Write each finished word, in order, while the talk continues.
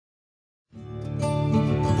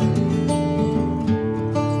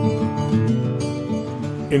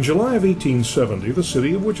In July of 1870, the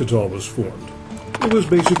city of Wichita was formed. It was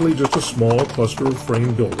basically just a small cluster of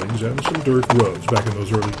frame buildings and some dirt roads back in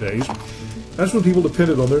those early days. That's when people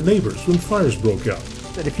depended on their neighbors when fires broke out.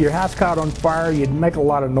 If your house caught on fire, you'd make a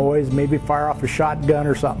lot of noise, maybe fire off a shotgun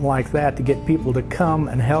or something like that to get people to come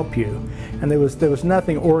and help you. And there was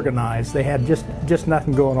nothing organized. They had just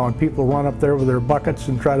nothing going on. People run up there with their buckets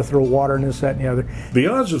and try to throw water in this, that, and the other. The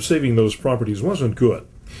odds of saving those properties wasn't good.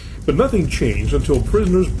 But nothing changed until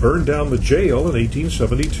prisoners burned down the jail in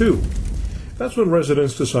 1872. That's when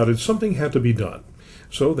residents decided something had to be done.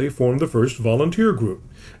 So they formed the first volunteer group,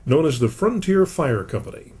 known as the Frontier Fire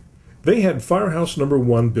Company. They had Firehouse No.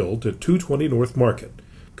 1 built at 220 North Market,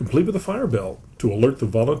 complete with a fire bell to alert the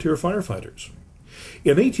volunteer firefighters.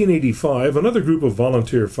 In 1885, another group of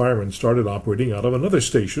volunteer firemen started operating out of another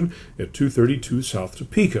station at 232 South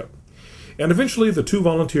Topeka. And eventually the two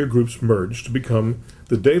volunteer groups merged to become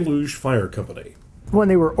the Deluge Fire Company. When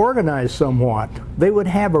they were organized somewhat, they would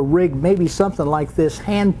have a rig, maybe something like this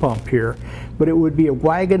hand pump here, but it would be a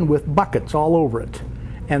wagon with buckets all over it.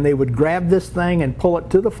 And they would grab this thing and pull it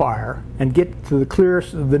to the fire and get to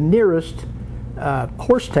the nearest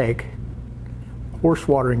horse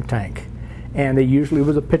watering tank. And there usually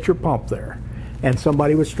was a pitcher pump there. And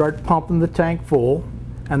somebody would start pumping the tank full,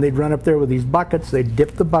 and they'd run up there with these buckets. They'd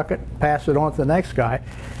dip the bucket, pass it on to the next guy,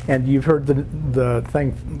 and you've heard the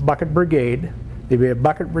thing, bucket brigade. There'd be a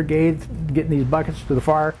bucket brigade getting these buckets to the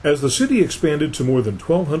fire. As the city expanded to more than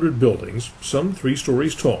 1,200 buildings, some 3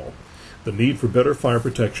 stories tall, the need for better fire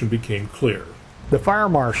protection became clear. The fire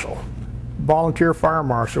marshal, volunteer fire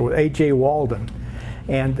marshal with A.J. Walden,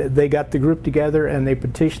 and they got the group together and they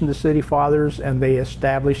petitioned the city fathers and they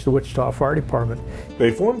established the Wichita Fire Department.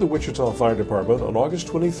 They formed the Wichita Fire Department on August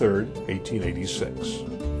 23,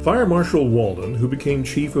 1886. Fire Marshal Walden, who became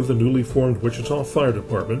chief of the newly formed Wichita Fire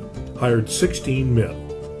Department, hired 16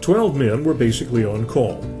 men. 12 men were basically on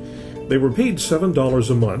call. They were paid $7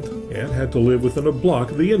 a month and had to live within a block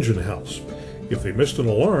of the engine house. If they missed an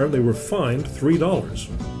alarm, they were fined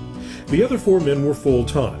 $3. The other 4 men were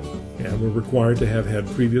full-time and were required to have had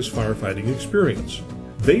previous firefighting experience.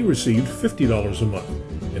 They received $50 a month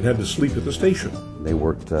and had to sleep at the station. They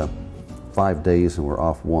worked 5 days and were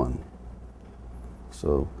off 1.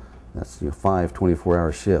 So that's 5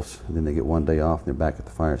 24-hour shifts, and then they get 1 day off and they're back at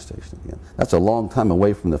the fire station again. That's a long time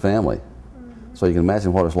away from the family. So you can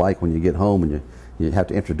imagine what it's like when you get home and you have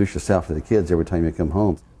to introduce yourself to the kids every time you come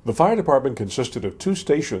home. The fire department consisted of 2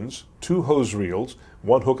 stations, 2 hose reels,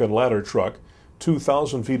 1 hook and ladder truck,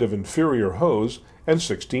 2,000 feet of inferior hose, and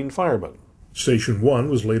 16 firemen. Station 1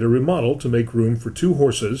 was later remodeled to make room for 2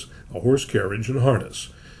 horses, a horse carriage, and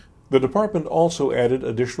harness. The department also added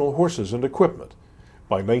additional horses and equipment.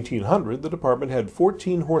 By 1900, the department had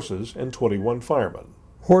 14 horses and 21 firemen.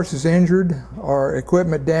 Horses injured or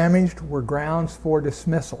equipment damaged were grounds for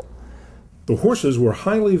dismissal. The horses were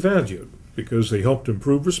highly valued because they helped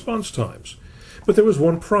improve response times. But there was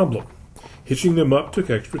one problem. Hitching them up took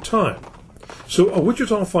extra time. So a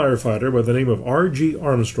Wichita firefighter by the name of R.G.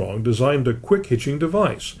 Armstrong designed a quick hitching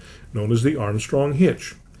device known as the Armstrong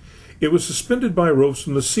hitch. It was suspended by ropes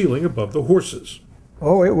from the ceiling above the horses.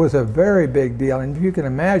 Oh, it was a very big deal, and you can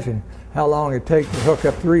imagine how long it takes to hook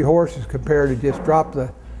up 3 horses compared to just drop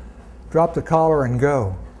the collar and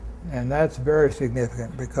go. And that's very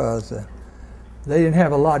significant because they didn't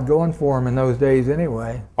have a lot going for them in those days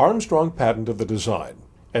anyway. Armstrong patented the design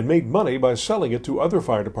and made money by selling it to other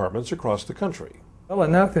fire departments across the country. Well,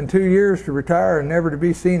 enough in 2 years to retire and never to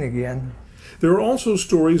be seen again. There are also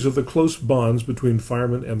stories of the close bonds between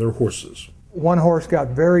firemen and their horses. One horse got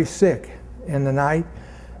very sick in the night,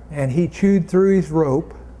 and he chewed through his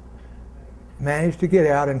rope, managed to get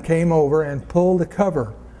out, and came over and pulled the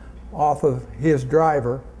cover off of his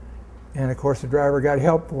driver, and of course the driver got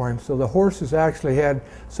help for him. So the horses actually had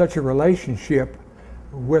such a relationship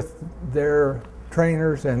with their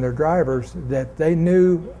trainers and their drivers that they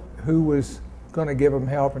knew who was going to give them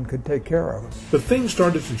help and could take care of them. But things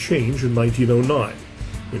started to change in 1909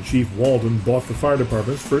 when Chief Walden bought the fire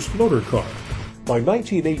department's first motor car. By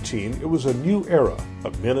 1918, it was a new era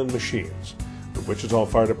of men and machines. The Wichita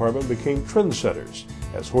Fire Department became trendsetters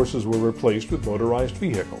as horses were replaced with motorized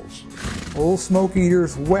vehicles. Old smoke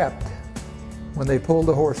eaters wept when they pulled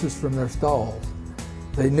the horses from their stalls.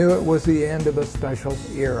 They knew it was the end of a special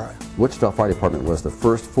era. Wichita Fire Department was the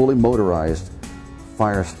first fully motorized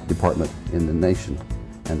fire department in the nation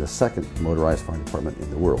and the second motorized fire department in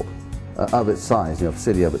the world of its size,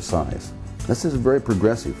 city of its size. This is very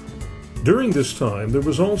progressive. During this time, there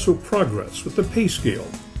was also progress with the pay scale.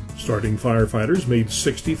 Starting firefighters made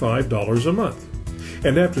 $65 a month.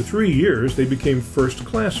 And after 3 years, they became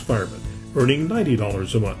first-class firemen, earning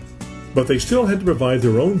 $90 a month. But they still had to provide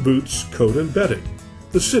their own boots, coat, and bedding.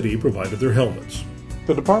 The city provided their helmets.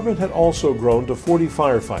 The department had also grown to 40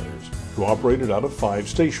 firefighters who operated out of 5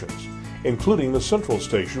 stations, including the central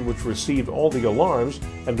station, which received all the alarms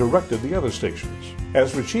and directed the other stations.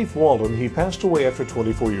 As for Chief Walden, he passed away after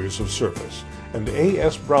 24 years of service, and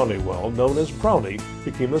A.S. Brownywell, known as Brownie,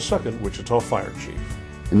 became the second Wichita Fire Chief.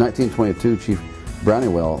 In 1922, Chief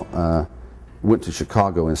Brownywell went to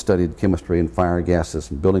Chicago and studied chemistry and fire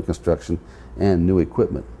gases and building construction and new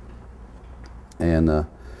equipment. And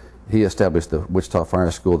he established the Wichita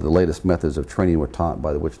Fire School. The latest methods of training were taught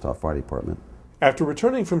by the Wichita Fire Department. After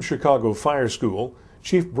returning from Chicago Fire School,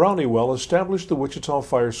 Chief Brownywell established the Wichita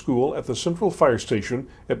Fire School at the Central Fire Station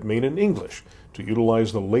at Main and English to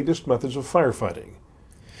utilize the latest methods of firefighting.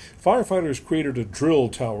 Firefighters created a drill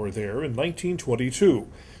tower there in 1922,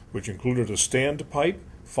 which included a standpipe,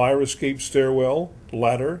 fire escape stairwell,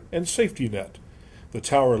 ladder, and safety net. The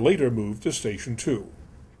tower later moved to Station 2.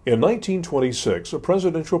 In 1926, a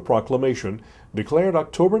presidential proclamation declared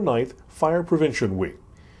October 9th Fire Prevention Week.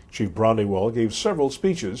 Chief Brownywell gave several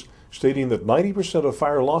speeches stating that 90% of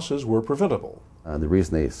fire losses were preventable. The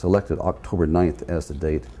reason they selected October 9th as the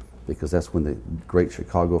date, because that's when the Great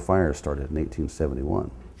Chicago Fire started in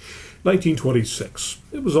 1871. 1926.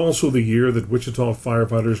 It was also the year that Wichita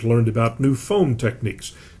firefighters learned about new foam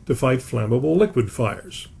techniques to fight flammable liquid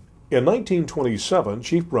fires. In 1927,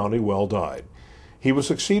 Chief Brownywell died. He was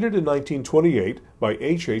succeeded in 1928 by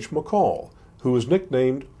H.H. McCall, who was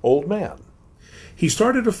nicknamed Old Man. He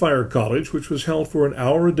started a fire college which was held for an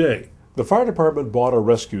hour a day. The fire department bought a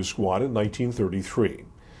rescue squad in 1933.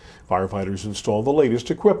 Firefighters installed the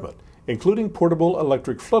latest equipment, including portable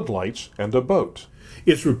electric floodlights and a boat.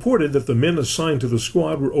 It's reported that the men assigned to the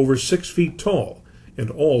squad were over 6 feet tall,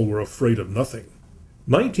 and all were afraid of nothing.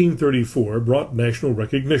 1934 brought national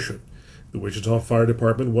recognition. The Wichita Fire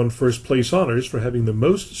Department won first-place honors for having the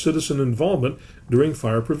most citizen involvement during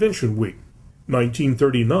Fire Prevention Week.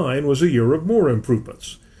 1939 was a year of more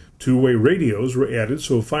improvements. Two-way radios were added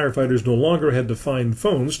so firefighters no longer had to find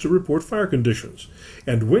phones to report fire conditions,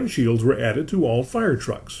 and windshields were added to all fire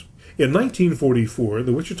trucks. In 1944,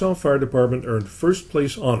 the Wichita Fire Department earned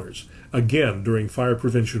first-place honors, again during Fire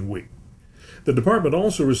Prevention Week. The department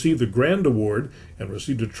also received the Grand Award and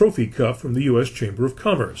received a trophy cup from the U.S. Chamber of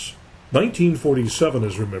Commerce. 1947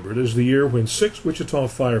 is remembered as the year when 6 Wichita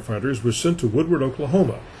firefighters were sent to Woodward,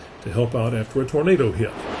 Oklahoma, to help out after a tornado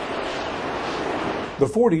hit. The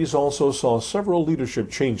 40s also saw several leadership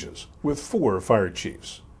changes, with 4 fire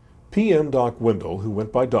chiefs. P.M. Doc Wendell, who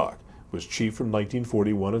went by Doc, was chief from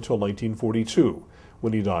 1941 until 1942,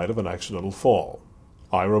 when he died of an accidental fall.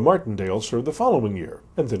 Ira Martindale served the following year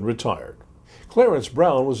and then retired. Clarence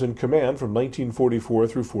Brown was in command from 1944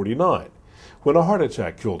 through 49, when a heart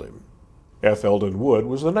attack killed him. F. Eldon Wood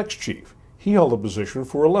was the next chief. He held the position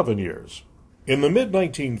for 11 years. In the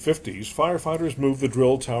mid-1950s, firefighters moved the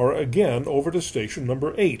drill tower again over to Station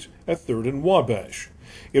Number 8 at 3rd and Wabash.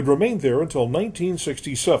 It remained there until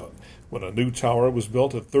 1967, when a new tower was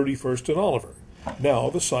built at 31st and Oliver, now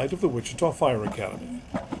the site of the Wichita Fire Academy.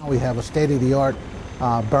 We have a state-of-the-art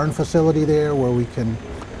burn facility there where we can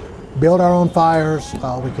build our own fires.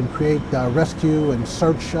 We can create rescue and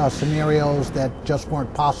search scenarios that just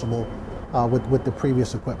weren't possible with the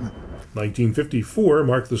previous equipment. 1954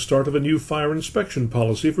 marked the start of a new fire inspection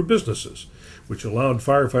policy for businesses, which allowed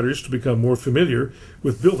firefighters to become more familiar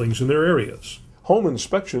with buildings in their areas. Home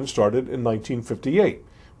inspection started in 1958,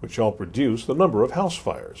 which helped reduce the number of house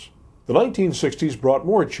fires. The 1960s brought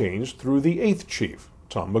more change through the 8th chief,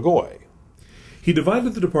 Tom McGoy. He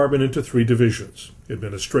divided the department into 3 divisions: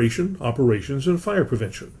 administration, operations, and fire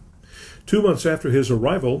prevention. 2 months after his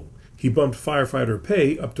arrival, he bumped firefighter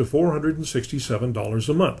pay up to $467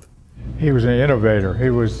 a month. He was an innovator. He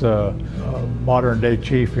was a modern-day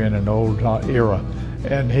chief in an old era,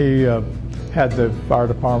 and he had the fire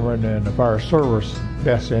department and the fire service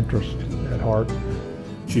best interest at heart.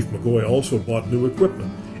 Chief McGoy also bought new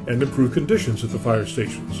equipment and improved conditions at the fire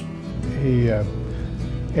stations. He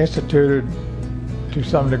instituted, to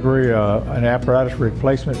some degree, an apparatus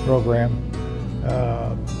replacement program,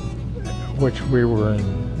 which we were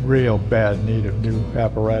in real bad need of new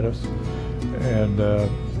apparatus. And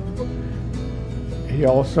he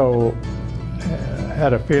also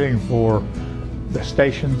had a feeling for the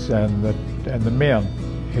stations and the men.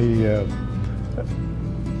 He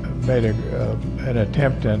made an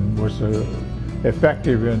attempt and was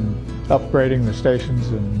effective in upgrading the stations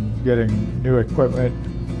and getting new equipment,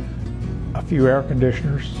 a few air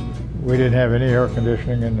conditioners. We didn't have any air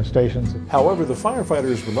conditioning in the stations. However, the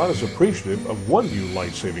firefighters were not as appreciative of one new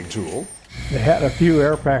life-saving tool, They had a few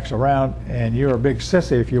air packs around, and you were a big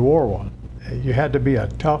sissy if you wore one. You had to be a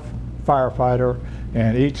tough firefighter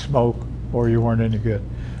and eat smoke, or you weren't any good.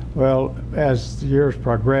 Well, as the years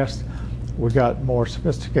progressed, we got more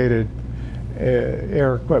sophisticated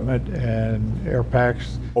air equipment and air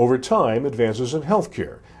packs. Over time, advances in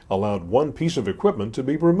healthcare allowed one piece of equipment to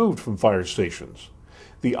be removed from fire stations.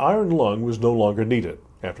 The iron lung was no longer needed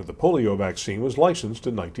after the polio vaccine was licensed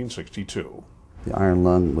in 1962. The iron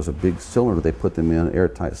lung was a big cylinder. They put them in an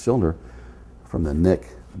airtight cylinder from the neck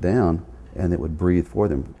down, and it would breathe for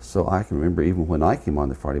them. So I can remember even when I came on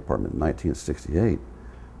the fire department in 1968,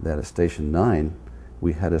 that at Station 9,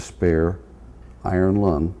 we had a spare iron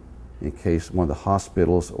lung in case one of the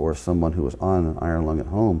hospitals or someone who was on an iron lung at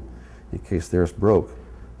home, in case theirs broke,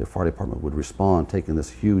 the fire department would respond, taking this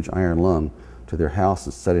huge iron lung to their house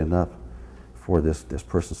and setting it up for this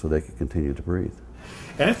person so they could continue to breathe.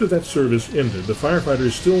 After that service ended, the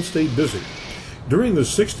firefighters still stayed busy. During the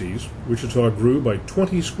 60s, Wichita grew by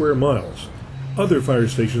 20 square miles. Other fire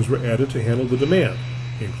stations were added to handle the demand,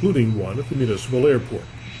 including one at the municipal airport.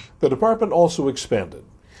 The department also expanded.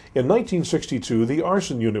 In 1962, the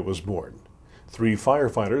arson unit was born. 3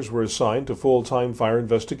 firefighters were assigned to full-time fire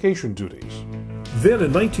investigation duties. Then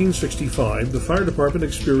in 1965, the fire department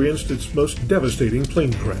experienced its most devastating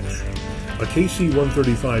plane crash. A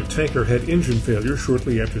KC-135 tanker had engine failure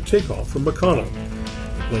shortly after takeoff from McConnell.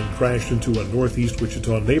 The plane crashed into a northeast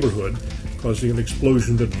Wichita neighborhood, causing an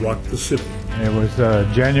explosion that rocked the city. It was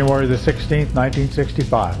January the 16th,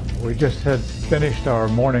 1965. We just had finished our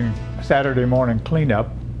Saturday morning cleanup,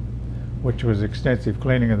 which was extensive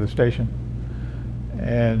cleaning of the station,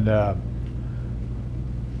 and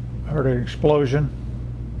heard an explosion.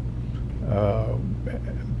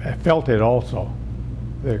 I felt it also,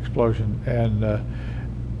 the explosion, and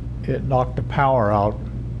it knocked the power out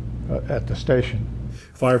at the station.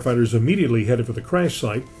 Firefighters immediately headed for the crash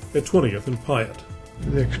site at 20th and Piatt.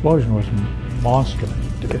 The explosion was monstrous.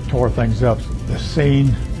 It tore things up. The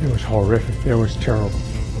scene, it was horrific. It was terrible.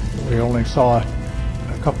 We only saw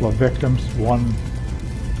a couple of victims. One,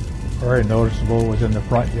 very noticeable, was in the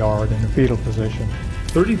front yard in a fetal position.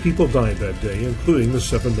 30 people died that day, including the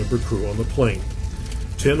 7-member crew on the plane.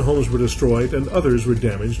 10 homes were destroyed and others were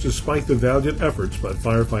damaged despite the valiant efforts by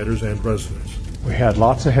firefighters and residents. We had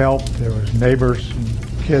lots of help. There was neighbors and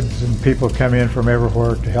kids and people come in from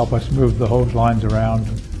everywhere to help us move the hose lines around.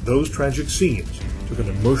 Those tragic scenes took an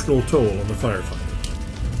emotional toll on the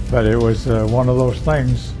firefighters. But it was one of those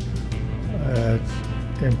things that's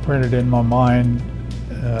imprinted in my mind,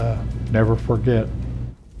 never forget.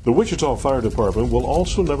 The Wichita Fire Department will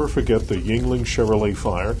also never forget the Yuengling Chevrolet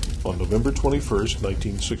fire on November 21st,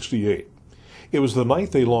 1968. It was the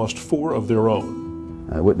night they lost 4 of their own.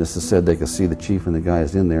 Witnesses said they could see the chief and the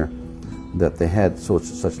guys in there, that they had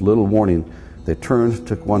such little warning. They turned,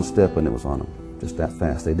 took one step, and it was on them. Just that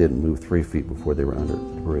fast. They didn't move 3 feet before they were under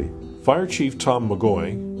debris. Fire Chief Tom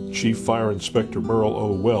McGoy, Chief Fire Inspector Merle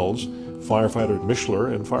O. Wells, Firefighter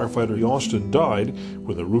Mishler, and Firefighter Austin died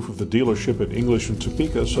when the roof of the dealership at English and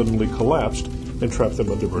Topeka suddenly collapsed and trapped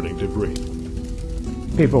them under burning debris.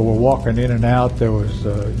 People were walking in and out. There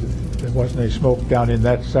wasn't any smoke down in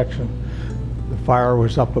that section. The fire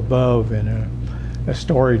was up above in a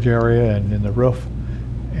storage area and in the roof,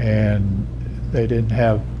 and they didn't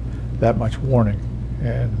have that much warning.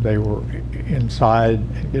 And they were inside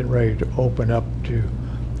and getting ready to open up to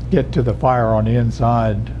get to the fire on the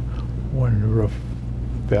inside when the roof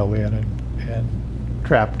fell in and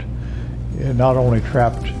trapped. It not only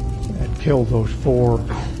trapped and killed those 4,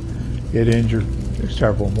 it injured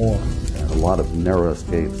several more. A lot of narrow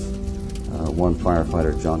escapes. One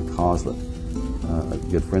firefighter, John Coslett, a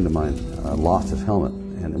good friend of mine, lost his helmet,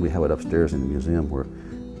 and we have it upstairs in the museum where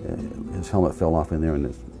his helmet fell off in there and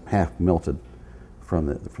it's half melted from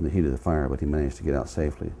the heat of the fire, but he managed to get out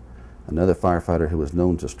safely. Another firefighter who was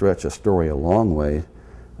known to stretch a story a long way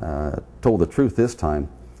told the truth this time,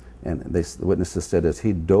 and the witnesses said as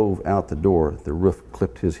he dove out the door, the roof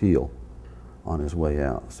clipped his heel on his way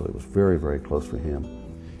out, so it was very, very close for him.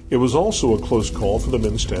 It was also a close call for the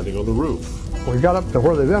men standing on the roof. We got up to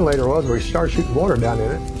where the ventilator was, we started shooting water down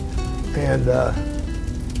in it, and I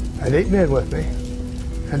had 8 men with me,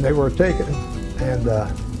 and they were taken and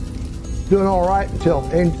doing all right until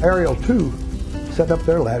Aerial 2 set up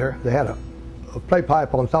their ladder. They had a play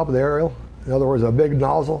pipe on top of the aerial, in other words, a big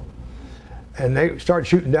nozzle, and they started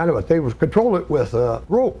shooting down it, but they would control it with a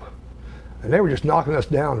rope, and they were just knocking us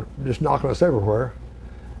down, just knocking us everywhere.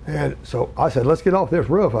 And so I said, let's get off this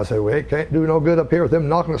roof. I said, we can't do no good up here with them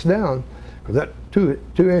knocking us down, because that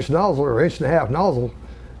 2-inch nozzle or 1.5-inch nozzle,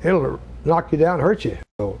 it'll knock you down and hurt you.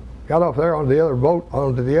 So got off there onto the other boat,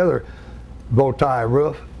 onto the other bow tie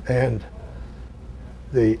roof, and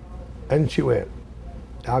she went.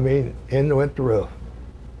 I mean, in went the roof.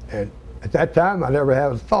 And at that time, I never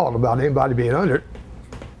had a thought about anybody being under it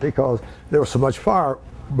because there was so much fire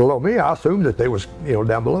below me. I assumed that they was,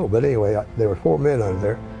 down below. But anyway, there were 4 men under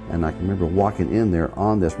there. And I can remember walking in there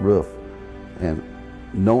on this roof and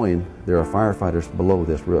knowing there are firefighters below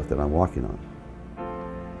this roof that I'm walking on.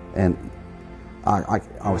 And I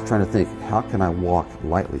was trying to think, how can I walk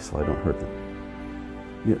lightly so I don't hurt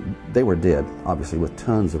them? They were dead, obviously, with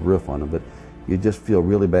tons of roof on them, but you just feel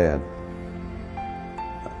really bad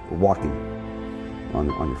walking on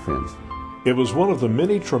your friends. It was one of the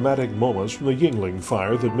many traumatic moments from the Yuengling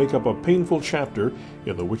fire that make up a painful chapter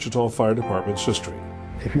in the Wichita Fire Department's history.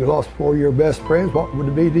 If you lost 4 of your best friends, what would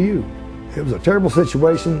it be to you? It was a terrible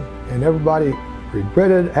situation, and everybody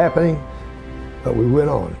regretted it happening, but we went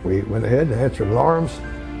on. We went ahead and answered alarms.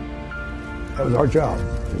 That was our job.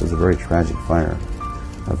 It was a very tragic fire,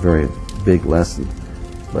 a very big lesson.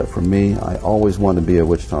 But for me, I always wanted to be a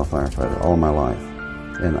Wichita firefighter all my life.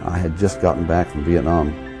 And I had just gotten back from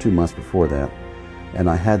Vietnam 2 months before that, and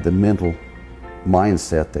I had the mental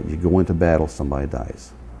mindset that you go into battle, somebody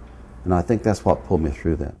dies. And I think that's what pulled me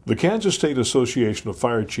through that. The Kansas State Association of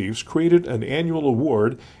Fire Chiefs created an annual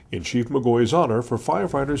award in Chief McGoy's honor for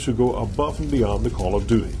firefighters who go above and beyond the call of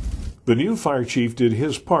duty. The new fire chief did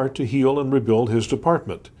his part to heal and rebuild his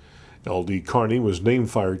department. L.D. Carney was named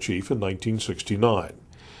fire chief in 1969.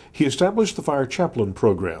 He established the Fire Chaplain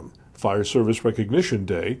Program, Fire Service Recognition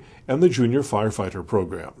Day, and the Junior Firefighter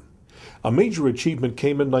Program. A major achievement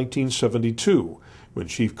came in 1972, when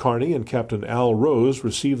Chief Carney and Captain Al Rose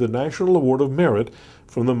received the National Award of Merit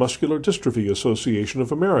from the Muscular Dystrophy Association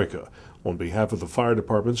of America on behalf of the Fire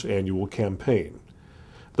Department's annual campaign.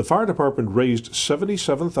 The Fire Department raised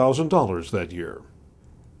 $77,000 that year.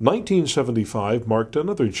 1975 marked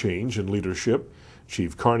another change in leadership.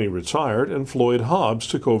 Chief Carney retired and Floyd Hobbs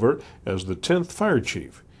took over as the 10th Fire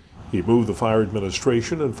Chief. He moved the Fire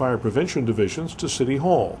Administration and Fire Prevention Divisions to City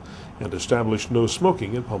Hall and established no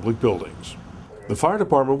smoking in public buildings. The fire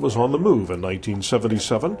department was on the move in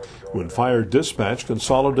 1977 when fire dispatch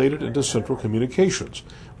consolidated into Central Communications,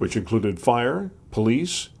 which included fire,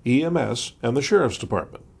 police, EMS, and the Sheriff's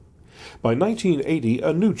Department. By 1980,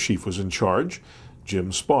 a new chief was in charge.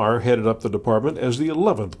 Jim Spar headed up the department as the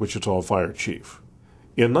 11th Wichita Fire Chief.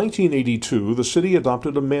 In 1982, the city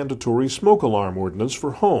adopted a mandatory smoke alarm ordinance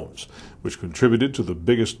for homes, which contributed to the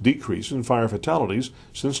biggest decrease in fire fatalities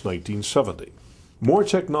since 1970. More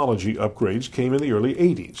technology upgrades came in the early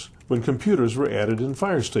 80s, when computers were added in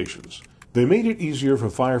fire stations. They made it easier for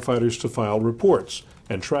firefighters to file reports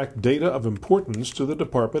and track data of importance to the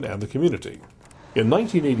department and the community. In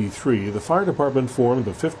 1983, the fire department formed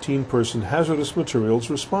the 15-person Hazardous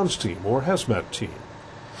Materials Response Team, or HAZMAT team.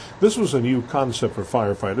 This was a new concept for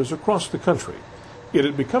firefighters across the country. It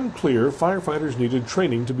had become clear firefighters needed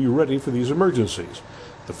training to be ready for these emergencies.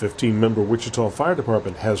 The 15-member Wichita Fire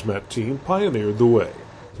Department HAZMAT team pioneered the way.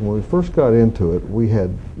 When we first got into it, we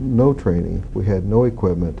had no training, we had no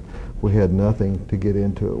equipment, we had nothing to get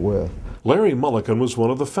into it with. Larry Mulligan was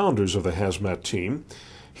one of the founders of the HAZMAT team.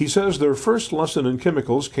 He says their first lesson in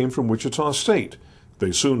chemicals came from Wichita State.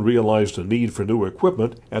 They soon realized a need for new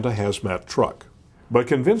equipment and a HAZMAT truck. But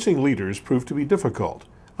convincing leaders proved to be difficult,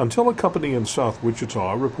 until a company in South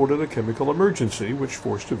Wichita reported a chemical emergency which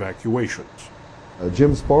forced evacuations.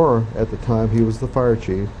 Jim Spar, at the time, he was the fire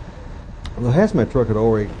chief. The HAZMAT truck had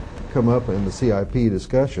already come up in the CIP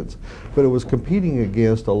discussions, but it was competing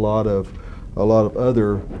against a lot of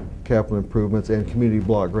other capital improvements and community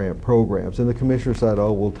block grant programs. And the commissioner said,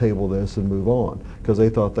 oh, we'll table this and move on, because they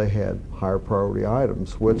thought they had higher priority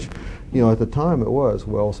items, which, at the time it was.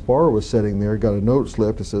 Well, Spar was sitting there, got a note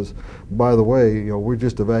slip that says, by the way, we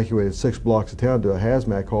just evacuated 6 blocks of town to a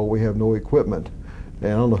HAZMAT call, we have no equipment.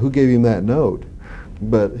 And I don't know who gave him that note,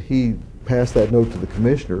 but he passed that note to the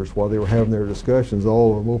commissioners while they were having their discussions.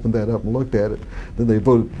 All of them opened that up and looked at it. Then they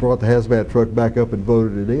brought the HAZMAT truck back up and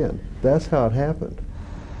voted it in. That's how it happened.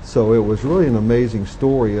 So it was really an amazing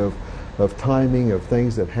story of timing, of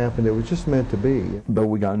things that happened. It was just meant to be. But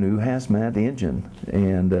we got a new HAZMAT engine,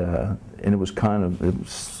 and it was kind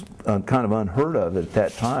of unheard of at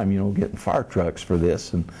that time, getting fire trucks for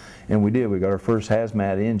this, and we did. We got our first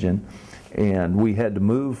HAZMAT engine, and we had to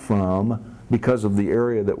move from, because of the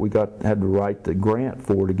area that we had to write the grant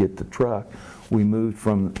for to get the truck, we moved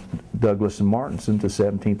from Douglas and Martinson to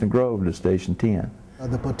 17th and Grove to Station 10.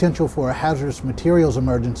 The potential for a hazardous materials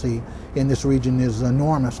emergency in this region is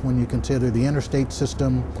enormous when you consider the interstate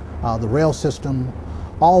system, the rail system,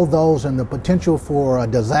 all those and the potential for a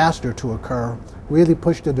disaster to occur really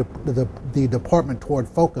pushed the department toward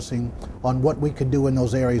focusing on what we could do in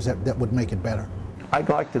those areas that would make it better. I'd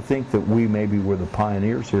like to think that we maybe were the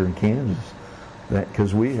pioneers here in Kansas,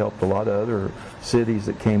 because we helped a lot of other cities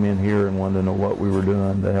that came in here and wanted to know what we were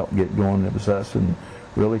doing to help get going. It was us in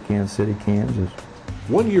really Kansas City, Kansas.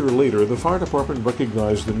 1 year later, the fire department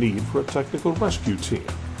recognized the need for a technical rescue team.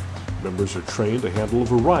 Members are trained to handle a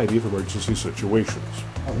variety of emergency situations.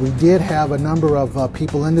 We did have a number of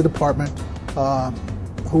people in the department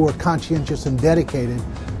who were conscientious and dedicated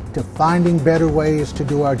to finding better ways to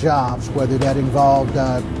do our jobs, whether that involved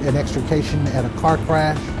an extrication at a car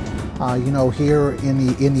crash. Here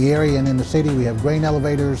in the area and in the city, we have grain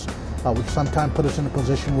elevators, which sometimes put us in a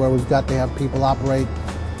position where we've got to have people operate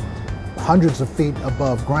hundreds of feet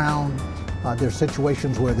above ground. There's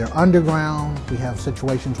situations where they're underground. We have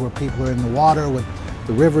situations where people are in the water with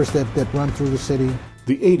the rivers that run through the city.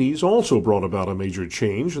 The 80s also brought about a major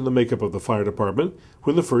change in the makeup of the fire department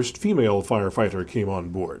when the first female firefighter came on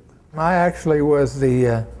board. I actually was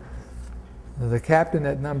the captain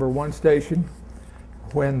at number 1 station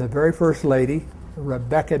when the very first lady,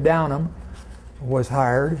 Rebecca Downham, was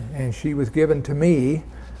hired, and she was given to me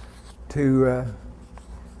to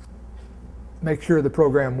make sure the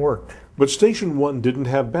program worked. But Station 1 didn't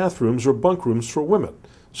have bathrooms or bunk rooms for women,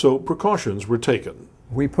 so precautions were taken.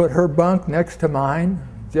 We put her bunk next to mine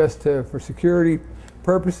just for security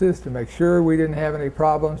purposes, to make sure we didn't have any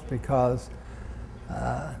problems, because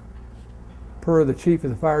per the chief of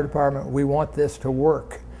the fire department, we want this to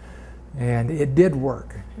work. And it did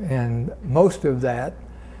work. And most of that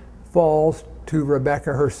falls to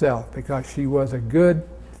Rebecca herself, because she was a good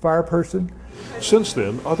fire person. Since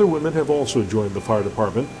then, other women have also joined the fire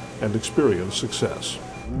department and experienced success.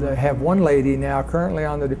 They have one lady now currently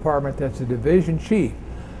on the department that's a division chief.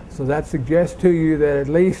 So that suggests to you that at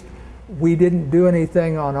least we didn't do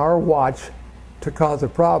anything on our watch to cause a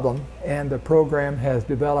problem, and the program has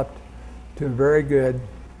developed to a very good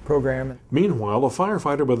program. Meanwhile, a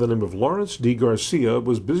firefighter by the name of Lawrence D. Garcia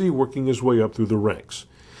was busy working his way up through the ranks.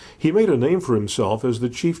 He made a name for himself as the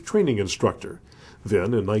chief training instructor.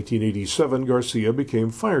 Then, in 1987, Garcia became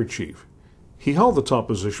fire chief. He held the top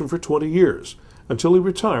position for 20 years, until he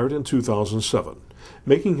retired in 2007,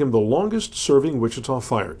 making him the longest-serving Wichita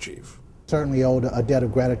fire chief. Certainly owed a debt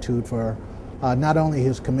of gratitude for not only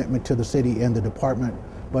his commitment to the city and the department,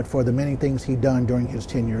 but for the many things he'd done during his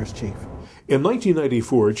tenure as chief. In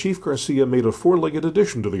 1994, Chief Garcia made a four-legged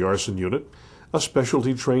addition to the arson unit, a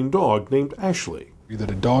specialty-trained dog named Ashley.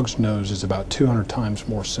 That a dog's nose is about 200 times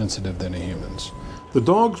more sensitive than a human's. The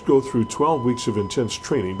dogs go through 12 weeks of intense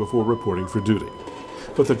training before reporting for duty.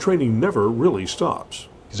 But the training never really stops.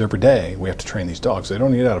 Because every day we have to train these dogs. They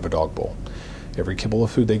don't eat out of a dog bowl. Every kibble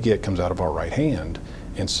of food they get comes out of our right hand.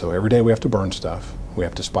 And so every day we have to burn stuff. We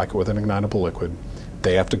have to spike it with an ignitable liquid.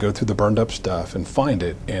 They have to go through the burned up stuff and find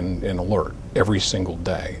it and alert every single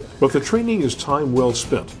day. But the training is time well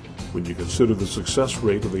spent when you consider the success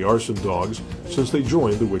rate of the arson dogs since they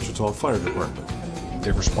joined the Wichita Fire Department.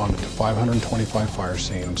 They've responded to 525 fire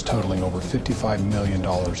scenes, totaling over $55 million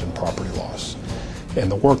in property loss. And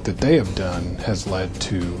the work that they have done has led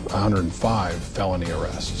to 105 felony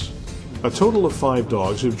arrests. A total of 5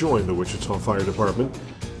 dogs have joined the Wichita Fire Department.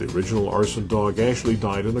 The original arson dog Ashley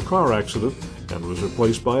died in a car accident and was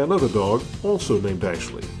replaced by another dog also named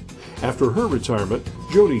Ashley. After her retirement,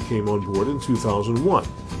 Jody came on board in 2001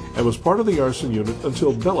 and was part of the arson unit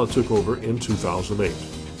until Bella took over in 2008.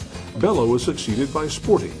 Bella was succeeded by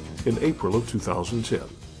Sporty in April of 2010.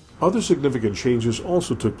 Other significant changes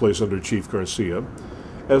also took place under Chief Garcia.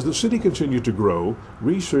 As the city continued to grow,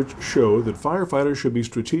 research showed that firefighters should be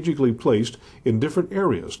strategically placed in different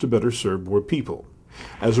areas to better serve more people.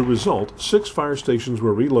 As a result, 6 fire stations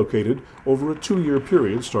were relocated over a 2-year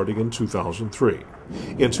period starting in 2003.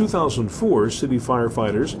 In 2004, city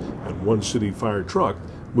firefighters and 1 city fire truck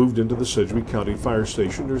moved into the Sedgwick County Fire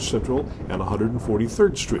Station near Central and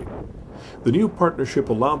 143rd Street. The new partnership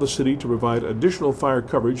allowed the city to provide additional fire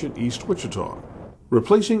coverage in East Wichita.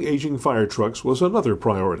 Replacing aging fire trucks was another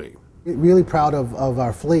priority. Really proud of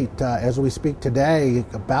our fleet. As we speak today,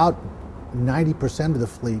 about 90% of the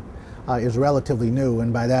fleet is relatively new,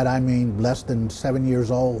 and by that I mean less than 7 years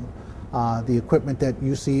old. The equipment that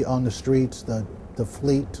you see on the streets, the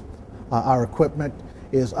fleet, our equipment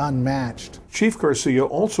is unmatched. Chief Garcia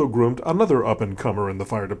also groomed another up-and-comer in the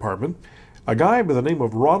fire department, a guy by the name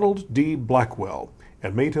of Ronald D. Blackwell,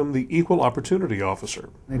 and made him the Equal Opportunity Officer.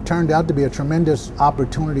 It turned out to be a tremendous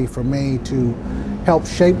opportunity for me to help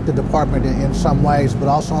shape the department in some ways, but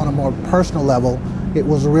also on a more personal level, it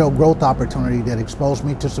was a real growth opportunity that exposed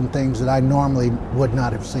me to some things that I normally would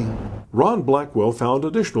not have seen. Ron Blackwell found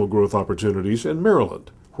additional growth opportunities in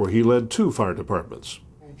Maryland, where he led 2 fire departments.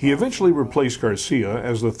 He eventually replaced Garcia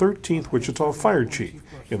as the 13th Wichita Fire Chief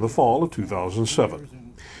in the fall of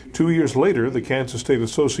 2007. 2 years later, the Kansas State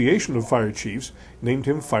Association of Fire Chiefs named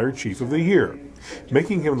him Fire Chief of the Year,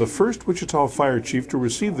 making him the first Wichita Fire Chief to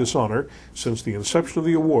receive this honor since the inception of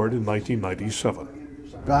the award in 1997.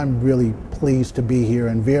 I'm really pleased to be here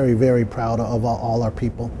and very, very proud of all our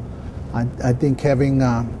people. I think having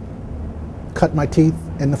cut my teeth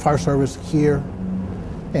in the fire service here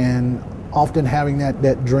and often having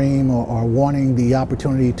that dream or wanting the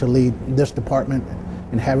opportunity to lead this department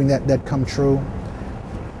and having that come true,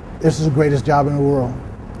 this is the greatest job in the world.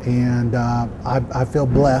 And I feel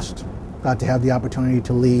blessed to have the opportunity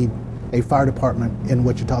to lead a fire department in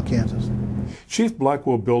Wichita, Kansas. Chief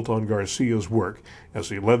Blackwell built on Garcia's work as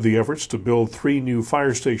he led the efforts to build 3 new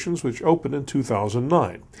fire stations which opened in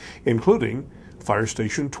 2009, including Fire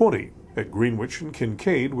Station 20 at Greenwich and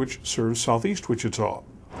Kincaid, which serves southeast Wichita.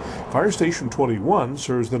 Fire Station 21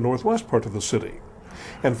 serves the northwest part of the city,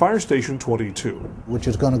 and Fire Station 22, which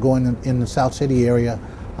is going to go in the South City area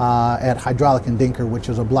at Hydraulic and Dinker, which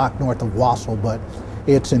is a block north of Wassell, but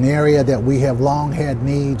it's an area that we have long had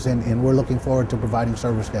needs, and we're looking forward to providing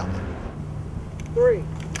service down there. 3.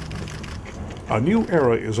 A new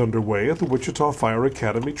era is underway at the Wichita Fire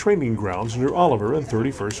Academy training grounds near Oliver and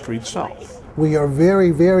 31st Street South. We are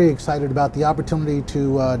very, very excited about the opportunity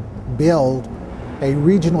to build a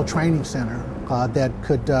regional training center that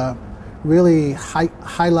could really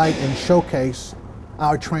highlight and showcase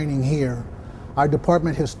our training here. Our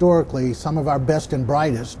department historically, some of our best and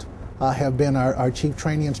brightest have been our chief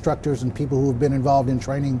training instructors and people who have been involved in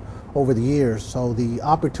training over the years. So the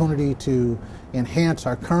opportunity to enhance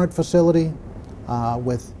our current facility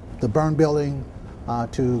with the burn building,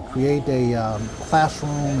 to create a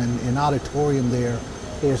classroom and auditorium there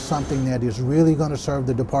is something that is really going to serve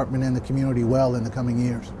the department and the community well in the coming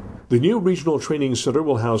years. The new regional training center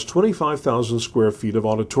will house 25,000 square feet of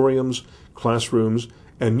auditoriums, classrooms,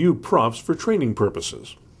 and new props for training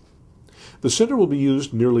purposes. The center will be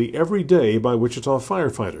used nearly every day by Wichita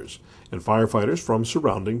firefighters and firefighters from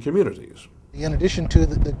surrounding communities. In addition to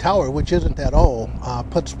the tower, which isn't that old,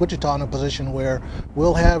 puts Wichita in a position where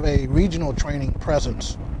we'll have a regional training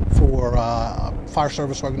presence for fire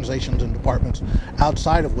service organizations and departments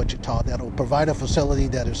outside of Wichita that will provide a facility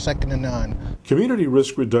that is second to none. Community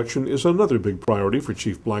risk reduction is another big priority for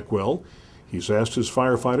Chief Blackwell. He's asked his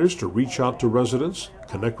firefighters to reach out to residents,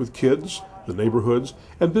 connect with kids, the neighborhoods,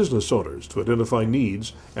 and business owners to identify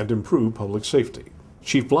needs and improve public safety.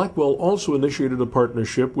 Chief Blackwell also initiated a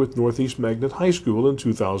partnership with Northeast Magnet High School in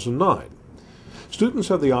 2009. Students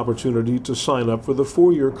have the opportunity to sign up for the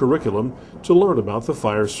 4-year curriculum to learn about the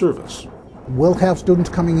fire service. We'll have students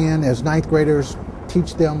coming in as 9th graders,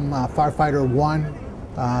 teach them Firefighter 1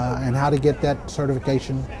 and how to get that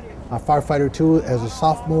certification, Firefighter 2 as a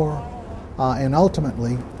sophomore, and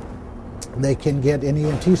ultimately they can get an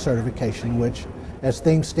EMT certification, which as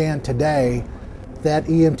things stand today, that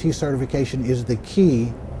EMT certification is the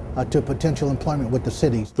key to potential employment with the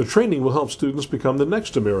city. The training will help students become the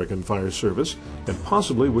next American fire service and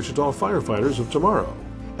possibly Wichita firefighters of tomorrow.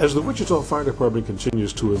 As the Wichita Fire Department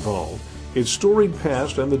continues to evolve, its storied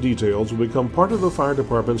past and the details will become part of the Fire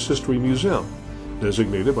Department's History Museum,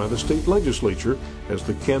 designated by the state legislature as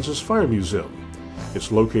the Kansas Fire Museum.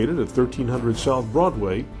 It's located at 1300 South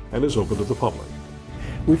Broadway and is open to the public.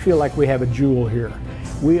 We feel like we have a jewel here.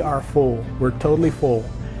 We are full. We're totally full,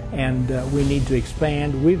 and we need to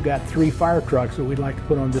expand. We've got 3 fire trucks that we'd like to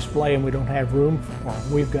put on display, and we don't have room for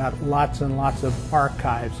them. We've got lots and lots of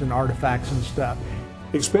archives and artifacts and stuff.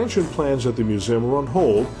 Expansion plans at the museum are on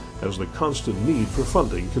hold as the constant need for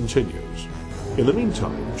funding continues. In the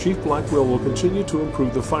meantime, Chief Blackwell will continue to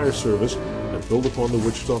improve the fire service and build upon the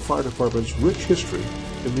Wichita Fire Department's rich history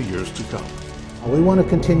in the years to come. We want to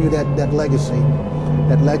continue that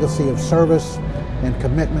legacy of service and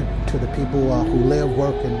commitment to the people who live,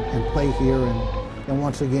 work, and play here. And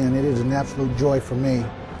once again, it is an absolute joy for me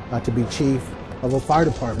to be chief of a fire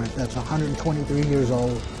department that's 123 years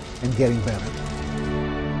old and getting better.